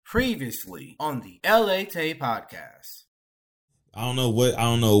Previously on the Ep.3 podcast. I don't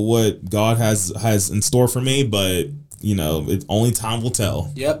know what God has in store for me, but only time will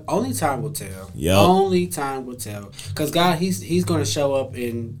tell. Yep, only time will tell. Yep. Only time will tell. Because God, he's going to show up,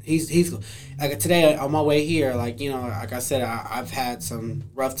 and he's like today on my way here, like I said, I've had some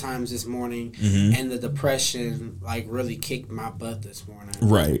rough times this morning, and the depression like really kicked my butt this morning.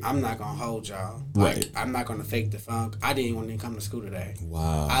 Right. I'm not gonna hold y'all. Right. I'm not gonna fake the funk. I didn't want to come to school today.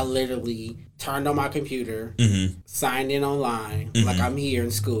 Wow. I literally turned on my computer, signed in online, like I'm here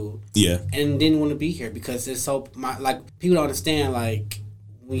in school. Yeah. And didn't want to be here because it's so people don't understand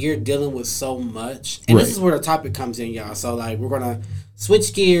when you're dealing with so much, and This is where the topic comes in, y'all. So we're gonna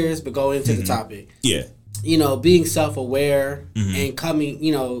switch gears but go into the topic. Yeah. Being self-aware and coming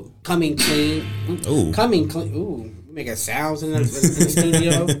clean. Ooh. Coming clean. Ooh, making sounds in the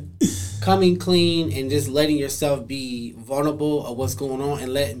studio. Coming clean and just letting yourself be vulnerable of what's going on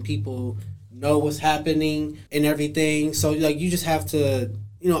and letting people know what's happening and everything. So you just have to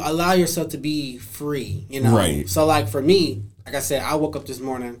allow yourself to be free. Right. So for me, like I said, I woke up this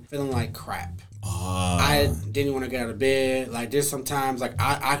morning feeling like crap. I didn't want to get out of bed. There's sometimes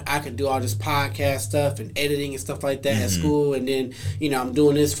I could do all this podcast stuff and editing and stuff like that at school, and then I'm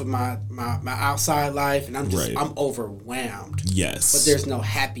doing this for my outside life, and I'm overwhelmed. Yes. But there's no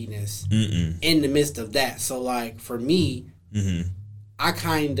happiness in the midst of that. So for me, I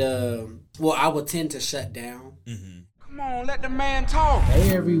I would tend to shut down. Come on, let the man talk.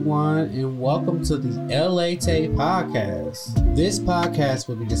 Hey everyone, and welcome to the Ep.3 podcast. This podcast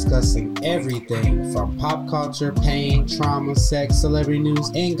will be discussing everything from pop culture, pain, trauma, sex, celebrity news,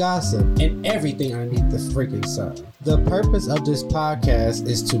 and gossip, and everything underneath the freaking sun. The purpose of this podcast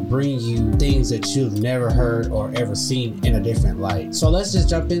is to bring you things that you've never heard or ever seen in a different light. So let's just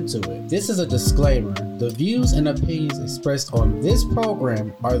jump into it. This is a disclaimer. The views and opinions expressed on this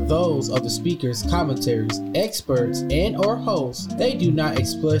program are those of the speakers, commentaries, experts, and or hosts. They do not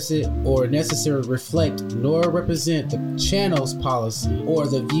explicit or necessarily reflect nor represent the channel's policy or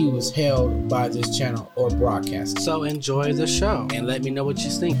the views held by this channel or broadcast. So enjoy the show and let me know what you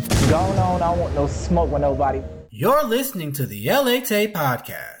think. Going on, I don't want no smoke with nobody. You're listening to the Ep.3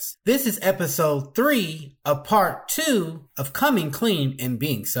 podcast. This is episode 3 of part 2 of Coming Clean and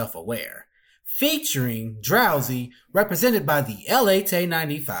Being Self-Aware, featuring Drowsy, represented by the Ep.3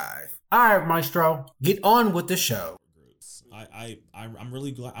 95. All right, Maestro, get on with the show. I'm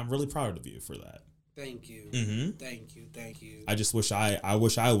really glad. I'm really proud of you for that. Thank you. Thank you. I just wish I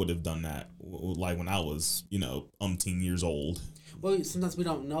would have done that when I was umpteen years old. Well, sometimes we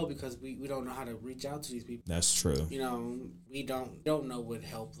don't know because we don't know how to reach out to these people. That's true. We don't know what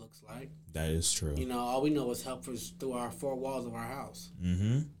help looks like. That is true. All we know is help is through our four walls of our house.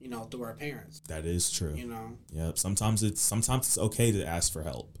 Through our parents. That is true. Yep. Sometimes it's okay to ask for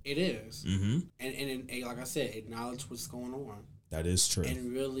help. It is. And like I said, acknowledge what's going on. That is true.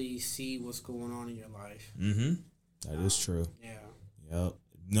 And really see what's going on in your life. That is true. Yeah. Yep.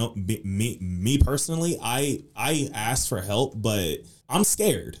 No, me personally, I ask for help, but I'm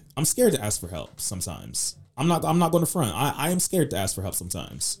scared. I'm scared to ask for help sometimes. I'm not going to front. I am scared to ask for help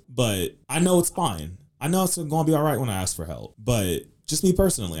sometimes, but I know it's fine. I know it's going to be all right when I ask for help, but just me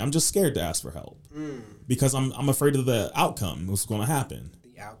personally, I'm just scared to ask for help because I'm afraid of the outcome. What's going to happen?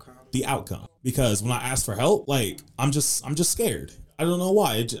 The outcome. Because when I ask for help, I'm just scared. I don't know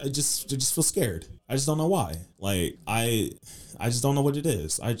why. I just feel scared. I just don't know why. I just don't know what it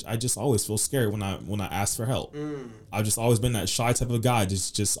is. I just always feel scared when I ask for help. I've just always been that shy type of guy,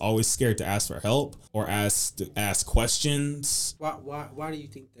 just always scared to ask for help or ask questions. Why do you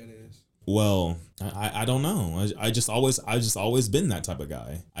think that is? Well, I don't know. I just always been that type of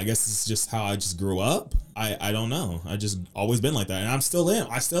guy. I guess it's just how I just grew up. I don't know. I just always been like that, and I still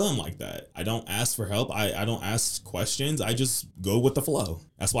am like that. I don't ask for help. I don't ask questions. I just go with the flow.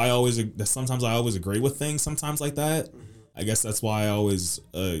 That's why sometimes I always agree with things. Sometimes like that. I guess that's why I always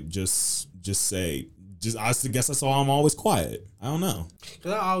just say. I guess that's why I'm always quiet. I don't know.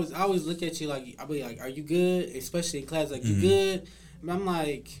 Cause I always look at you I'll be like, are you good? Especially in class, you good? And I'm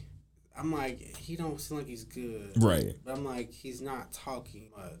like, he don't seem like he's good. Right. But I'm like, he's not talking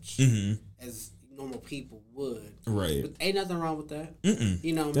much as normal people would. Right. But ain't nothing wrong with that.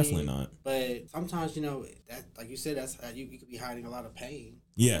 Definitely not. But sometimes, that like you said, that's you could be hiding a lot of pain.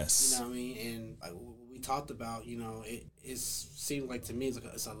 Yes. You know what I mean? And what we talked about, it seems like to me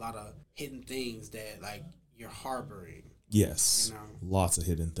it's a lot of hidden things that you're harboring. Yes. Lots of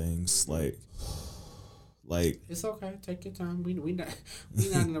hidden things. It's okay. Take your time. We not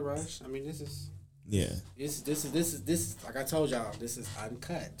in a rush. I mean, this is This is like I told y'all. This is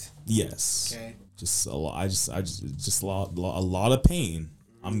uncut. Yes. Okay. Just a lot. A lot of pain.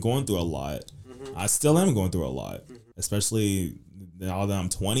 I'm going through a lot. I still am going through a lot, especially now that I'm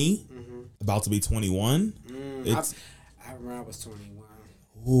 20, about to be 21. I remember I was 21.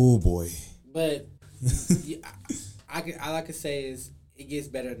 Oh boy. But all I can say is it gets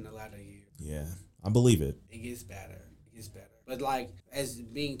better in the latter years. Yeah, I believe it. It gets better. But like, as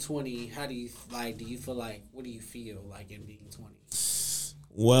being 20, how do you do you feel like, what do you feel like in being 20?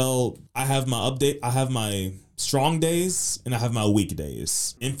 Well, I have my strong days and I have my weak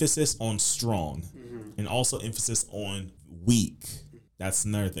days. Emphasis on strong and also emphasis on weak. That's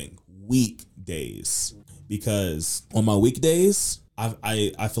another thing. Weak days. Because on my weekdays, I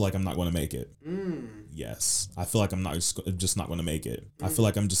feel like I'm not going to make it. Yes. I feel like I'm not just not going to make it. I feel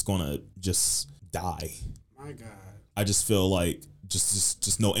like I'm just going to just die. My God. I just feel like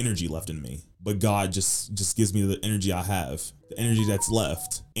just no energy left in me. But God just gives me the energy I have, the energy that's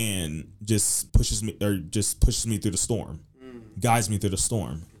left, and just pushes me through the storm, guides me through the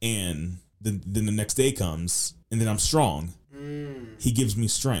storm. And then the next day comes, and then I'm strong. He gives me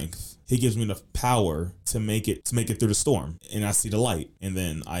strength. He gives me the power to make it through the storm, and I see the light, and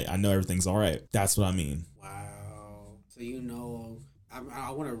then I know everything's all right. That's what I mean. Wow. So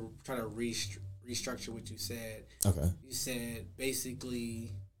I want to try to restructure what you said. Okay. You said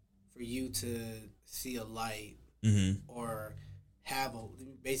basically for you to see a light or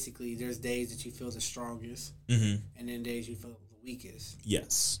basically there's days that you feel the strongest and then days you feel the weakest.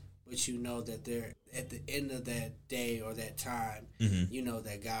 Yes. But you know that they're at the end of that day or that time, you know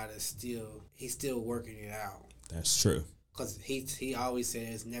that God is he's still working it out. That's true. Because he always said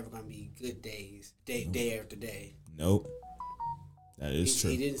it's never going to be good days, day after day. Nope. That is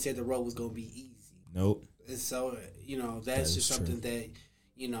true. He didn't say the road was going to be easy. Nope. And so, that's just something that,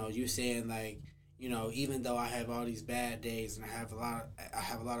 you're saying, like, even though I have all these bad days and I have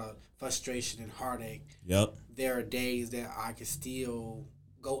a lot of frustration and heartache. Yep. There are days that I can still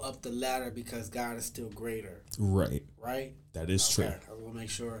go up the ladder because God is still greater. Right. Right? That is true. I will make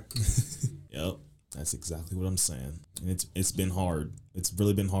sure. Yep. That's exactly what I'm saying. And it's been hard. It's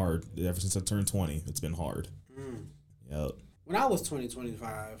really been hard. Ever since I turned 20, it's been hard. Yep. When I was 20 to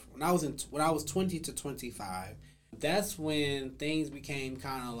 25, that's when things became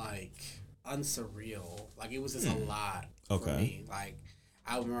kind of like unsurreal. Like it was just a lot for me. Like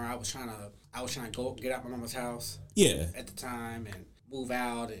I remember I was trying to go get out my mama's house. Yeah. At the time and move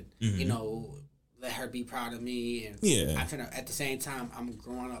out and let her be proud of me and at the same time I'm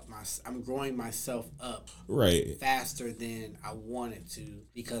growing myself up right faster than I wanted to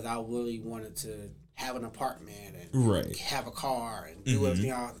because I really wanted to have an apartment and have a car and do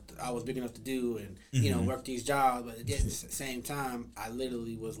everything I was big enough to do and work these jobs, but at the same time I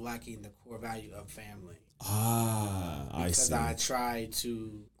literally was lacking the core value of family. I see. Because I tried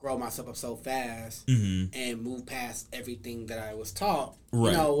to grow myself up so fast and move past everything that I was taught.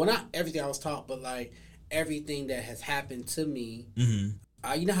 Right. Well, not everything I was taught, but like everything that has happened to me.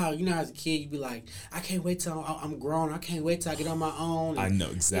 You know how as a kid you'd be like, I can't wait till I'm grown. I can't wait till I get on my own. And, I know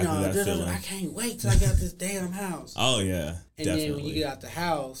exactly that feeling. I can't wait till I get out this damn house. Oh yeah, and definitely. then when you get out the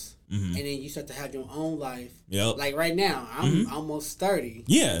house, and then you start to have your own life. Yep. Like right now, I'm almost 30.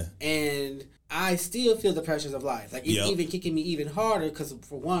 Yeah. And I still feel the pressures of life. Like, it's even kicking me even harder because,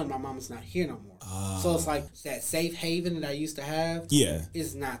 for one, my mama's not here no more. So it's like that safe haven that I used to have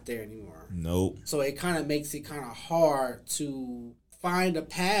is not there anymore. Nope. So it kind of makes it kind of hard to find a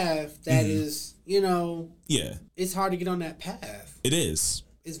path that is, it's hard to get on that path. It is.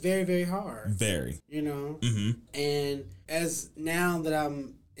 It's very, very hard. Very. And as now that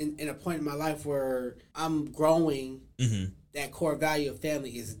I'm in a point in my life where I'm growing, that core value of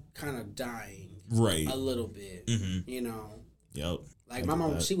family is kind of dying. Right. A little bit. Yep. Like my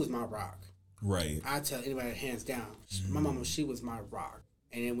mom, she was my rock. Right. I tell anybody hands down, my mama, she was my rock.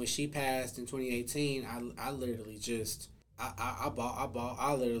 And then when she passed in 2018, I literally just, I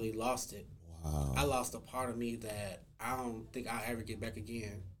literally lost it. Wow. I lost a part of me that I don't think I'll ever get back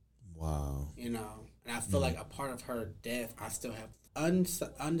again. Wow. And I feel like a part of her death, I still have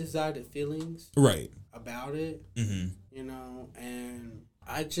undecided feelings about it. And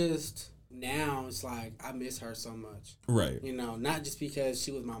I just, now it's like I miss her so much. Right. Not just because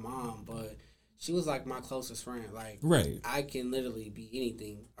she was my mom, but she was like my closest friend. Like, I can literally be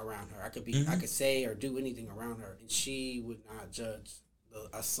anything around her. I could be, I could say or do anything around her, and she would not judge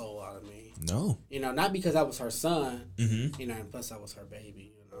a soul out of me. No. Not because I was her son. And plus I was her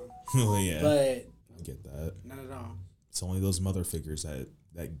baby. Oh yeah. But I get that. Not at all. It's only those mother figures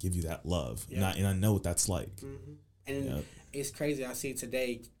that give you that love, and I know what that's like. And it's crazy. I see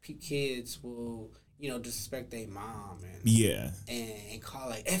today kids will disrespect their mom and call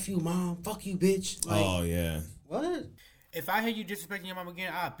like F you mom, fuck you bitch. Like, oh yeah. What? If I hear you disrespecting your mom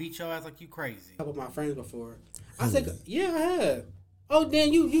again, I'll beat your ass like you crazy. A couple of my friends before. I said, yeah, I have. Oh,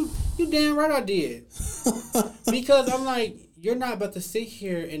 damn, you damn right I did. Because I'm like, you're not about to sit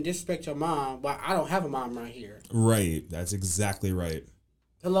here and disrespect your mom, but I don't have a mom right here. Right. That's exactly right.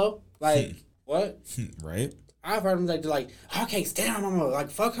 Hello? Like, what? Right? I've heard them like, I can't stand my mama. Like,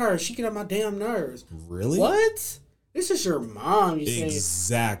 fuck her. She get on my damn nerves. Really? What? This is your mom, you say.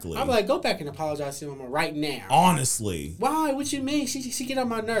 Exactly. I'm like, go back and apologize to your mama right now. Honestly. Why? What you mean? She get on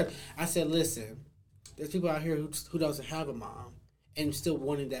my nerves. I said, listen, there's people out here who doesn't have a mom and still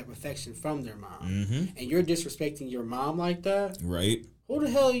wanting that affection from their mom. Mm-hmm. And you're disrespecting your mom like that? Right. Who the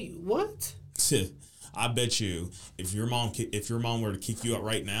hell? What? I bet you, if your mom were to kick you out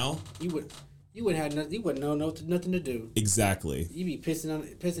right now, You wouldn't have nothing. You wouldn't know nothing to do. Exactly. You'd be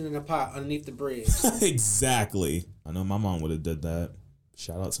pissing in a pot underneath the bridge. Exactly. I know my mom would have did that.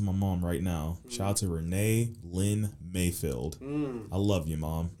 Shout out to my mom right now. Shout out to Renee Lynn Mayfield. I love you,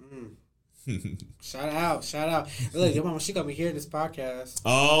 Mom. Shout out. Look, your mama, she gonna be hearing this podcast.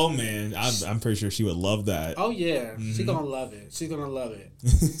 Oh man, I'm pretty sure she would love that. Oh yeah, She's gonna love it. She's gonna love it.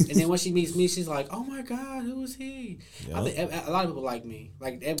 And then when she meets me, she's like, "Oh my God, who is he?" Yep. I think a lot of people like me.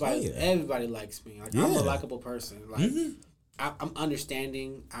 Like everybody likes me. Like I'm a likable person. Like I'm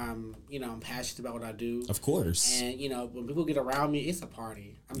understanding. I'm passionate about what I do. Of course. And when people get around me, it's a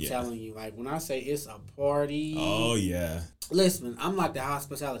party. I'm telling you. Like when I say it's a party. Oh yeah. Listen, I'm like the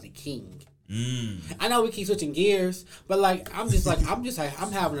hospitality king. I know we keep switching gears, but like I'm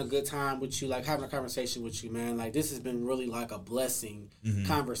having a good time with you, like having a conversation with you, man. Like this has been really like a blessing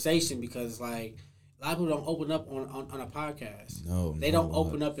conversation because like a lot of people don't open up on a podcast. No, they don't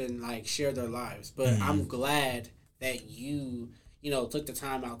open up and like share their lives. But I'm glad that you took the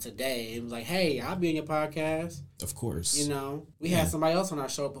time out today and was like, hey, I'll be on your podcast. Of course. We had somebody else on our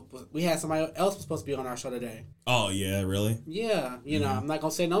show. We had somebody else was supposed to be on our show today. Oh, yeah, really? Yeah. I'm not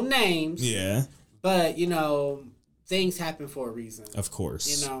going to say no names. Yeah. But, things happen for a reason. Of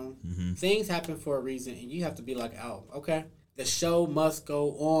course. Things happen for a reason. And you have to be like, oh, okay. The show must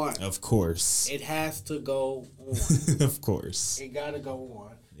go on. Of course. It has to go on. Of course. It got to go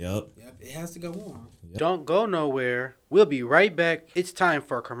on. Yep. It has to go on. Yep. Don't go nowhere. We'll be right back. It's time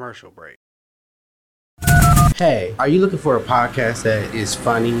for a commercial break. Hey, are you looking for a podcast that is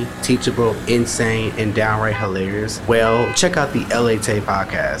funny, teachable, insane, and downright hilarious? Well, check out the Ep.3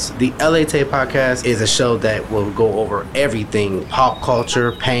 podcast. The Ep.3 podcast is a show that will go over everything pop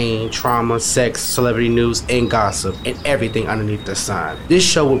culture, pain, trauma, sex, celebrity news, and gossip, and everything underneath the sun. This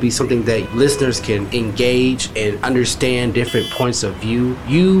show will be something that listeners can engage and understand different points of view.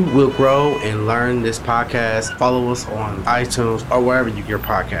 You will grow and learn this podcast. Follow us on iTunes or wherever you get your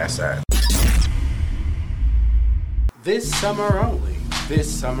podcasts at. This summer only,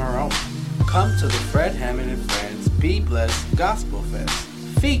 come to the Fred Hammond and Friends Be Blessed Gospel Fest,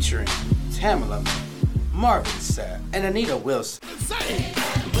 featuring Tamala May, Marvin Sapp, and Anita Wilson.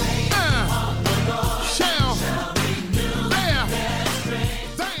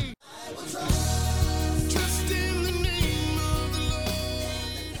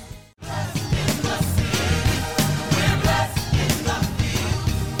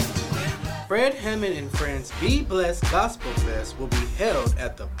 Fred Hammond and Friends Be Blessed Gospel Fest will be held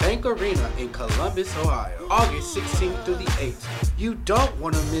at the Bank Arena in Columbus, Ohio, August 16th through the 8th. You don't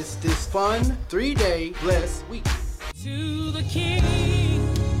want to miss this fun 3-day blessed week. To the King,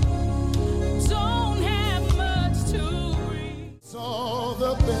 don't have much to read. Saw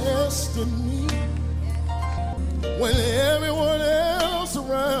the best in me when everyone else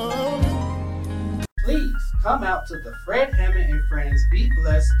around me. Please come out to the Fred Hammond and Friends Be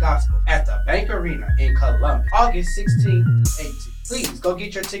Blessed Gospel at the Bank Arena in Columbus, August 16th through 18th. Please go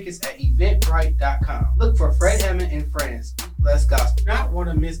get your tickets at Eventbrite.com. Look for Fred Hammond and Friends Be Blessed Gospel. You not want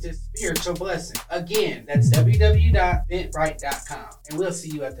to miss this spiritual blessing. Again, that's www.eventbrite.com. And we'll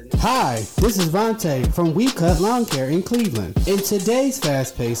see you at the next. Hi, this is Vontae from We Cut Lawn Care in Cleveland. In today's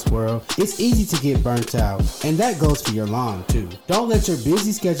fast-paced world, it's easy to get burnt out, and that goes for your lawn too. Don't let your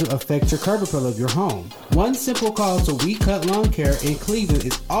busy schedule affect your curb appeal of your home. One simple call to We Cut Lawn Care in Cleveland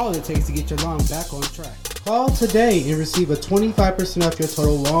is all it takes to get your lawn back on track. Call today and receive a 25% off your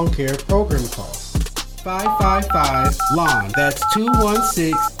total lawn care program cost. 555-LAWN. That's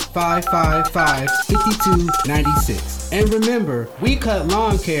 216-555-5296. And remember, we cut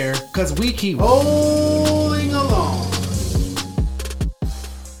lawn care because we keep rolling along.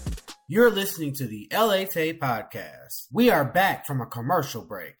 You're listening to the Ep.3 podcast. We are back from a commercial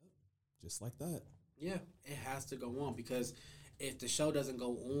break. Just like that. Yeah, it has to go on because if the show doesn't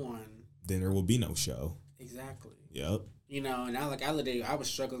go on, then there will be no show. Exactly. Yep. And I was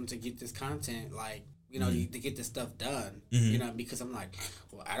struggling to get this content like you know, to get this stuff done. You know, because I'm like,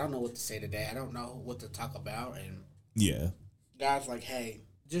 well, I don't know what to say today. I don't know what to talk about. And God's like, hey,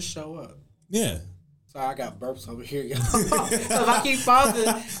 just show up. Yeah. So I got burps over here, y'all. So if I keep pausing,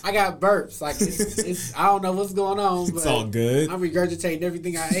 I got burps. Like it's I don't know what's going on. But it's all good. I'm regurgitating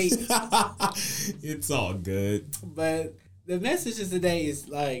everything I ate. It's all good. But the message of today is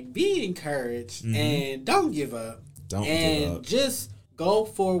like, be encouraged and don't give up. Don't give up. Just go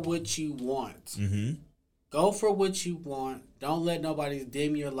for what you want. Go for what you want. Don't let nobody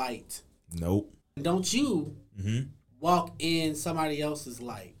dim your light. Nope. Don't you walk in somebody else's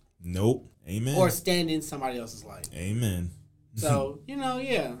light. Nope. Amen. Or stand in somebody else's light. Amen. So, you know,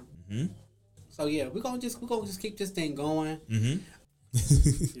 yeah. So yeah, we're gonna just keep this thing going.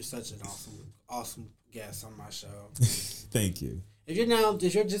 You're such an awesome guest on my show. Thank you.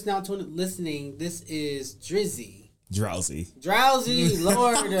 If you're just now listening, this is Drizzy. Drowsy,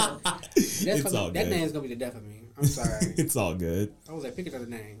 Lord. It's all good. That name's gonna be the death of me. I'm sorry. It's all good. I was like, pick another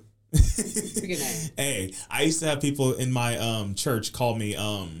name. Pick a name. Hey, I used to have people in my church call me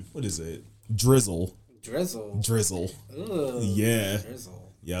what is it? Drizzle. Drizzle. Ooh, yeah.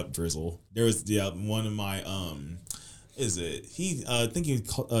 Drizzle. Yep, Drizzle. There was one of my is it? He I think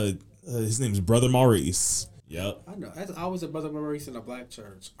his name is Brother Maurice. Yep. I know. That's always a Brother Maurice in a black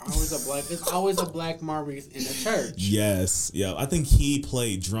church. It's always a black Maurice in a church. Yes. Yeah. I think he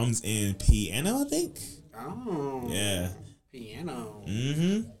played drums and piano, I think. Oh. Yeah. Piano.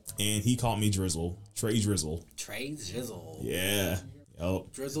 And he called me Drizzle. Trey Drizzle. Yeah.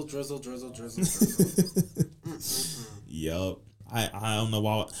 Yep. Drizzle. Yep. I don't know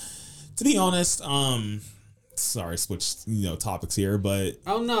why. To be honest, sorry, switch topics here, but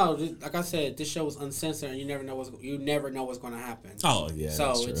no, like I said, this show is uncensored, and you never know what's going to happen. Oh yeah, so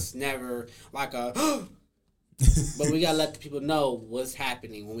that's true. It's never like a. But we gotta let the people know what's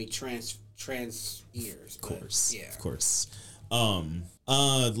happening when we trans ears. Of course, yeah, of course.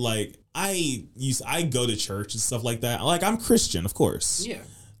 Like I go to church and stuff like that. Like I'm Christian, of course. Yeah.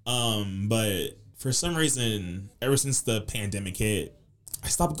 But for some reason, ever since the pandemic hit, I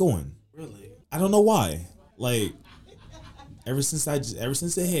stopped going. Really? I don't know why. Like ever since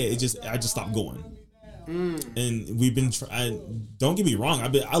it hit, I just stopped going. And we've been don't get me wrong,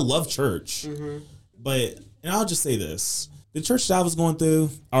 I love church. But I'll just say this. The church that I was going to,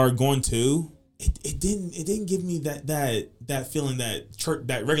 it didn't give me that feeling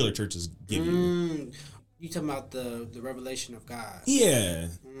that regular churches give you. You talking about the revelation of God? Yeah.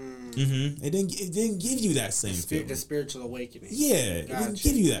 It didn't give you that same feeling. The spiritual awakening. Yeah, it didn't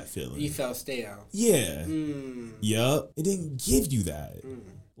give you that feeling. You felt stale. Yeah. Yup. It didn't give you that.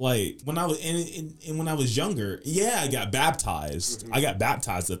 Like when I was and when I was younger, I got baptized. I got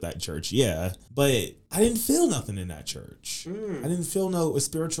baptized at that church, but I didn't feel nothing in that church. I didn't feel no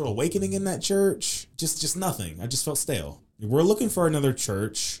spiritual awakening in that church. Just nothing. I just felt stale. We're looking for another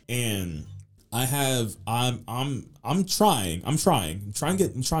church, and I'm trying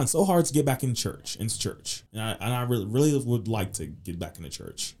so hard to get back into church, and I really would like to get back into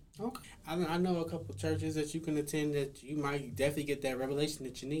church. Okay. I know a couple of churches that you can attend that you might definitely get that revelation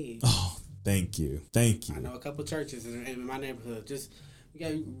that you need. Oh, thank you. I know a couple of churches in my neighborhood. Just you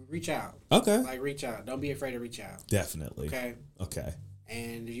gotta reach out. Okay. Like reach out. Don't be afraid to reach out. Definitely. Okay.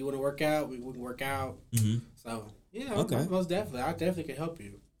 And if you want to work out, we can work out. So yeah. Okay. Most definitely, I definitely can help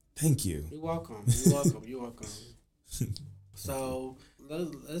you. Thank you. You're welcome. You're welcome. So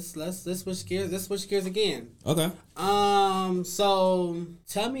let's switch gears. Let's switch gears again. Okay. So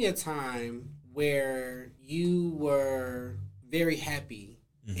tell me a time where you were very happy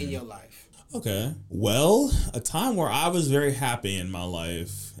in your life. Okay. Well, a time where I was very happy in my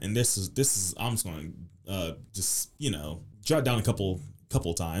life, and this is I'm just going to jot down a couple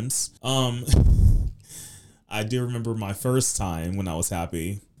times. I do remember my first time when I was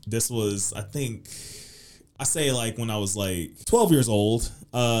happy. This was, I think, I say like when I was like 12 years old.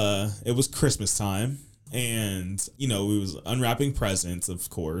 It was Christmas time, and it was unwrapping presents, of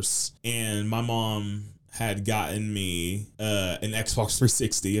course, and my mom had gotten me an Xbox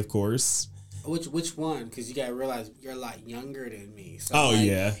 360, of course. Which one? Because you gotta realize you're a lot younger than me. So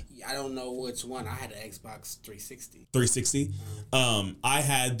I don't know which one. I had an Xbox 360. 360? I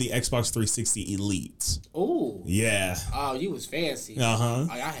had the Xbox 360 Elite. Oh. Yeah. Oh, you was fancy. Uh-huh.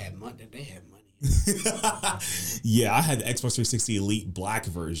 I had money. They had money. Yeah, I had the Xbox 360 Elite Black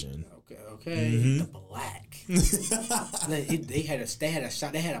version. Okay. The black. they had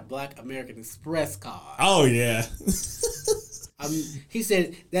a Black American Express card. Oh yeah. He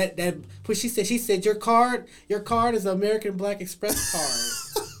said she said your card is an American Black Express card.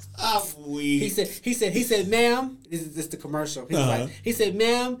 He said, ma'am, this is the commercial. He said,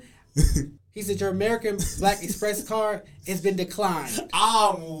 ma'am, He said, your American Black Express card has been declined.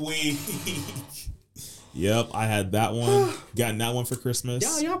 I'm weak. Yep, I had that one. Gotten that one for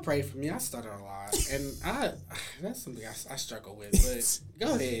Christmas. Y'all pray for me. I stutter a lot. And that's something I struggle with. But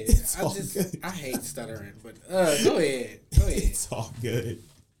go ahead. I hate stuttering. But go ahead. It's all good.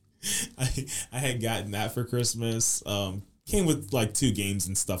 I had gotten that for Christmas. Came with like 2 games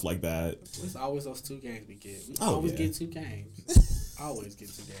and stuff like that. It's always those 2 games we get. We get 2 games. Always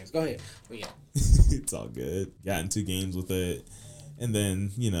get 2 games. Go ahead. But yeah. It's all good. Gotten 2 games with it. And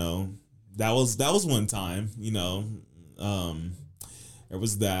then, that was one time, there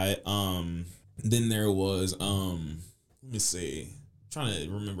was that. Then there was, let me see. I'm trying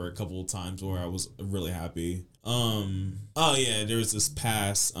to remember a couple of times where I was really happy. There was this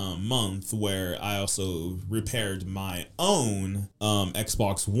past month where I also repaired my own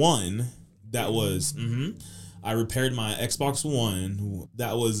Xbox One. That was I repaired my Xbox One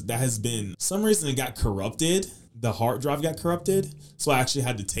that has been, some reason it got corrupted. The hard drive got corrupted, so I actually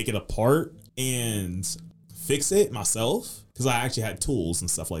had to take it apart and fix it myself because I actually had tools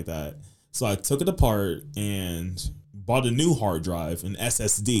and stuff like that. So I took it apart and bought a new hard drive, an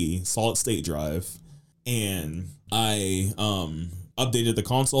SSD, solid state drive, and I updated the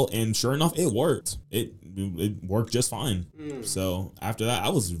console, and sure enough, it worked. It worked just fine. So after that, I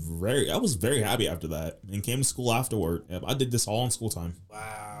was very happy after that, and came to school afterward. Yep, I did this all in school time.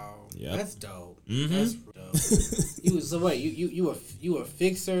 Wow, yep. That's dope. That's dope. You a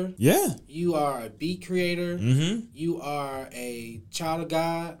fixer? Yeah. You are a beat creator. You are a child of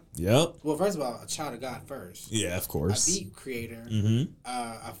God. Yep. Well, first of all, a child of God first. Yeah, of course. A beat creator.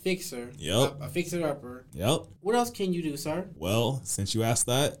 A fixer. Yep. A fixer-upper. Yep. What else can you do, sir? Well, since you asked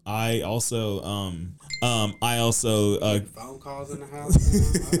that, I also phone calls in the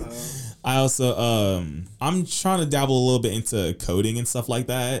house. I'm trying to dabble a little bit into coding and stuff like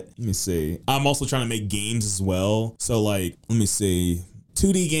that. Let me see. I'm also trying to make games as well. So like, let me see.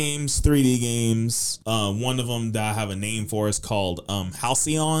 2D games, 3D games. One of them that I have a name for is called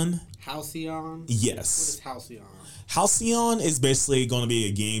Halcyon. Halcyon? Yes. What is Halcyon? Halcyon is basically going to be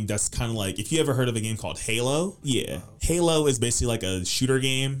a game that's kind of like, if you ever heard of a game called Halo. Yeah. Halo is basically like a shooter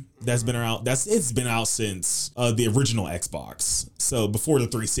game that's been around. It's been out since the original Xbox. So before the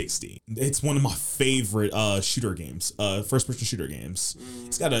 360. It's one of my favorite shooter games, first person shooter games.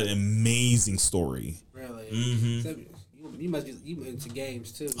 It's got an amazing story. Really? So you must be into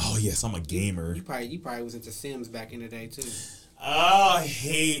games too. Oh yes, I'm a gamer. You probably was into Sims back in the day too. Oh, I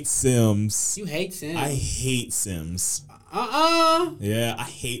hate Sims. You hate Sims? I hate Sims. Yeah, I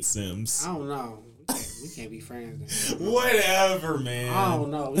hate Sims. I don't know. We can't be friends then. Whatever, man. I don't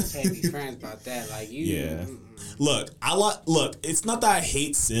know. We can't be friends about that. Like you. Yeah. Look, it's not that I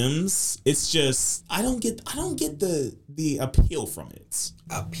hate Sims. It's just I don't get the appeal from it.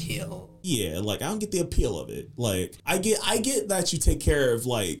 Appeal. Yeah, like I don't get the appeal of it. Like I get that you take care of,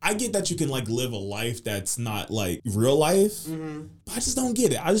 like I get that you can like live a life that's not like real life. But I just don't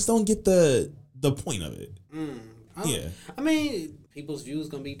get it. I just don't get the point of it. Yeah. I mean, people's views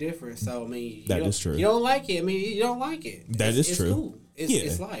gonna be different. So I mean, that is true. You don't like it. I mean, you don't like it. It's true. Cool.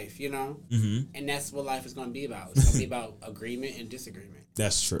 It's life, and that's what life is gonna be about. It's gonna be about agreement and disagreement.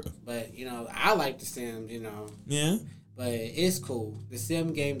 That's true. But I like the Sims. Yeah. But it's cool. The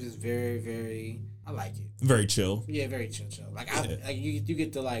Sim games is very, very. I like it. Very chill. Yeah, very chill. Like you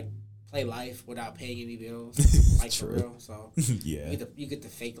get to like play life without paying any bills, like True. for real. So yeah, you get the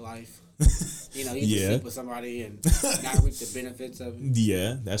fake life. You get to sleep with somebody and not reap the benefits of it.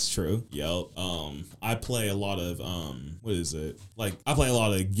 Yeah, that's true. Yo, I play a lot of what is it? Like I play a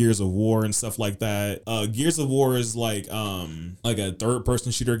lot of Gears of War and stuff like that. Gears of War is like a third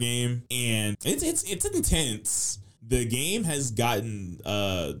person shooter game, and it's intense. The game has gotten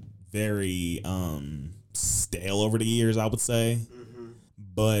very stale over the years, I would say.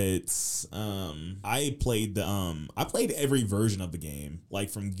 But I played every version of the game, like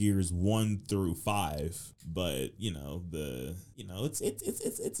from Gears 1 through 5. But it's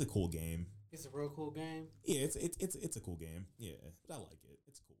a cool game. It's a real cool game. Yeah, it's a cool game. Yeah, I like it.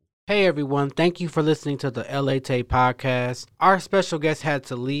 It's cool. Hey everyone, thank you for listening to the LA Tay podcast. Our special guest had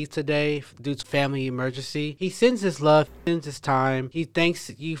to leave today due to family emergency. He sends his love, sends his time. He thanks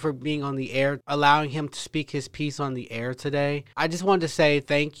you for being on the air, allowing him to speak his piece on the air today. I just wanted to say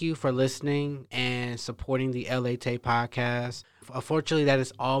thank you for listening and supporting the LA Tay podcast. Unfortunately, that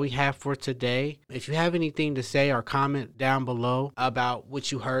is all we have for today. If you have anything to say or comment down below about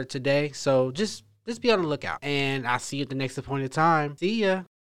what you heard today, so just be on the lookout. And I'll see you at the next appointed time. See ya.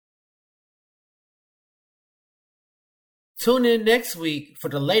 Tune in next week for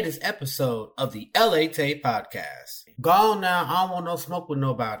the latest episode of the LA Tape Podcast. Gone now, I don't want no smoke with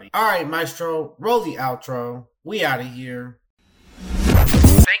nobody. Alright, Maestro, roll the outro. We out of here.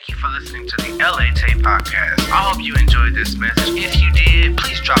 Thank you for listening to the LA Tape Podcast. I hope you enjoyed this message. If you did,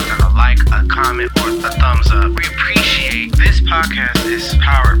 please drop down a like, a comment, or a thumbs up. We appreciate this podcast is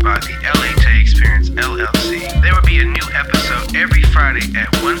powered by the LA Tape Experience LLC. There will be a new episode every Friday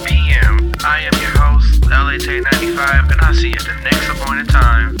at 1 p.m. I am your host, LA Tape 95, and I'll see you at the next appointed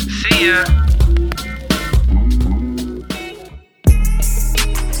time. See ya!